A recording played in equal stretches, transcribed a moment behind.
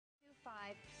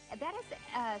That is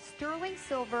a sterling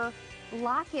silver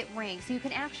locket ring. So you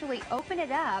can actually open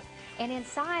it up, and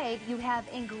inside you have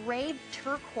engraved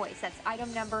turquoise. That's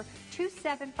item number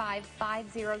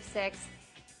 275506.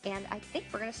 And I think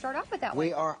we're going to start off with that one.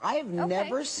 We are. I have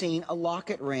never seen a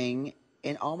locket ring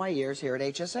in all my years here at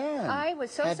HSN. I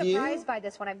was so surprised by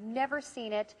this one. I've never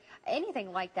seen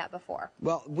anything like that before.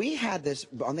 Well, we had this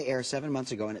on the air 7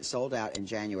 months ago, and it sold out in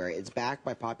January. It's back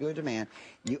by popular demand.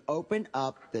 You open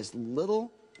up this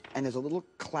little, and there's a little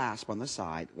clasp on the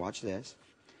side. Watch this.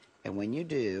 And when you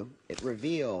do, it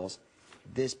reveals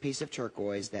this piece of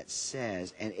turquoise that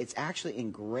says, and it's actually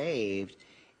engraved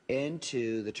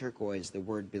into the turquoise, the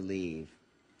word believe.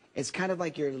 It's kind of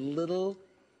like your little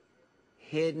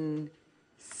hidden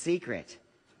secret.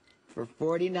 For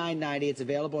 $49.90, it's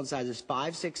available in sizes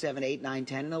 5, 6, 7, 8, 9,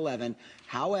 10, and 11.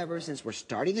 However, since we're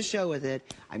starting the show with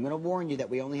it, I'm going to warn you that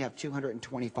we only have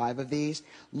 225 of these.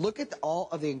 Look at all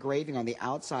of the engraving on the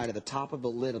outside of the top of the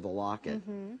lid of the locket.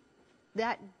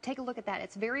 Take a look at that.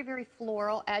 It's very, very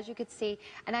floral, as you could see.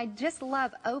 And I just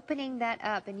love opening that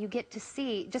up, and you get to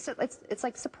see, it's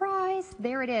like, surprise,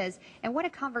 there it is. And what a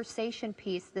conversation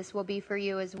piece this will be for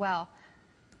you as well.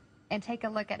 And take a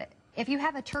look at it. If you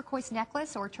have a turquoise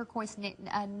necklace or a turquoise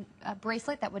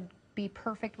bracelet, that would be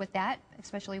perfect with that,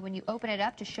 especially when you open it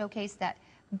up to showcase that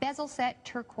bezel set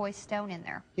turquoise stone in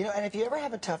there. You know, and if you ever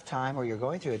have a tough time or you're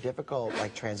going through a difficult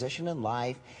transition in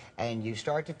life and you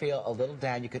start to feel a little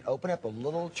down, you can open up a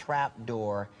little trap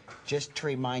door just to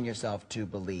remind yourself to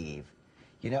believe.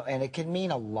 You know, and it can mean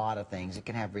a lot of things. It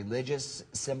can have religious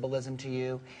symbolism to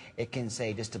you. It can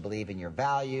say just to believe in your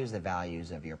values, the values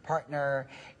of your partner.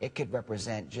 It could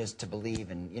represent just to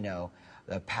believe in, you know,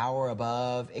 the power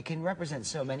above. It can represent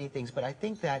so many things, but I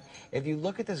think that if you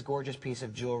look at this gorgeous piece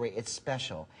of jewelry, it's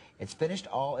special. It's finished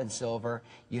all in silver.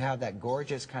 You have that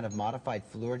gorgeous kind of modified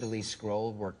fleur-de-lis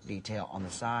scroll work detail on the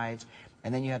sides,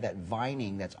 and then you have that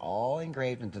vining that's all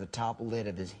engraved into the top lid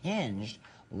of this hinged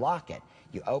locket.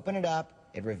 You open it up,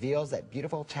 it reveals that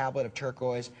beautiful tablet of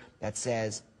turquoise that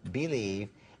says, believe,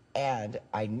 and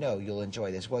I know you'll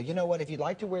enjoy this. Well, you know what? If you'd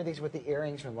like to wear these with the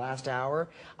earrings from last hour,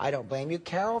 I don't blame you.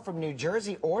 Carol from New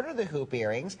Jersey ordered the hoop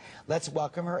earrings. Let's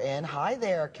welcome her in. Hi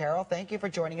there, Carol. Thank you for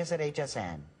joining us at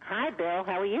HSN. Hi, Bill.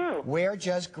 How are you? We're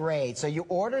just great. So you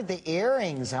ordered the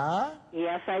earrings, huh?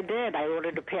 Yes, I did. I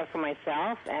ordered a pair for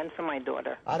myself and for my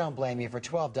daughter. I don't blame you. For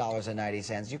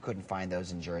 $12.90, you couldn't find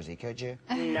those in Jersey, could you?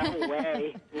 No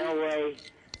way. No way.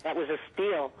 That was a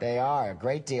steal. They are. A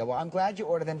great deal. Well, I'm glad you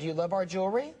ordered them. Do you love our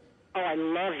jewelry? Oh, I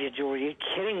love your jewelry. You're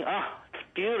kidding? Oh, it's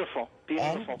beautiful.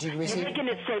 Beautiful. And did you receive... You're making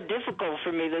it so difficult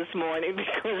for me this morning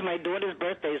because my daughter's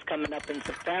birthday is coming up in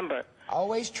September.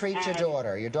 Always treat your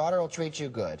daughter. Your daughter will treat you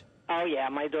good. Oh, yeah,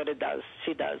 my daughter does.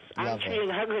 She does. I'm treating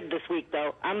her good this week,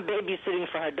 though. I'm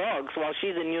babysitting for her dogs while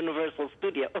she's in Universal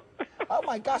Studio. Oh,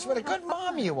 my gosh, what a good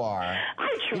mom you are.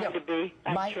 I try to be.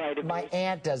 My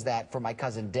aunt does that for my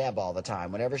cousin Deb all the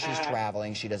time. Whenever she's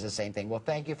traveling, she does the same thing. Well,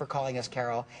 thank you for calling us,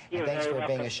 Carol, and thanks for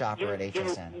being a shopper at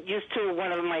HSN. You're still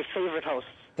one of my favorite hosts.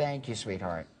 Thank you,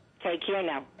 sweetheart. Take care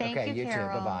now. Thank you,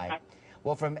 Carol. Too. Bye-bye.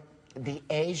 Well, from the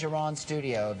Jaron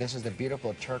studio, this is the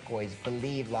beautiful turquoise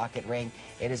Believe locket ring.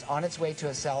 It is on its way to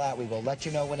a sellout. We will let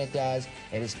you know when it does.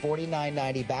 It is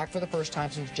 $49.90, back for the first time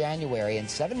since January, and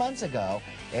 7 months ago,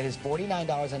 it is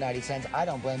 $49.90. I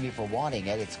don't blame you for wanting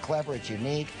it. It's clever, it's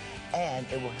unique, and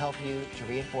it will help you to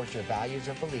reinforce your values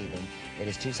of believing. It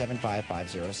is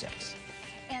 275506.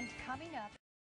 And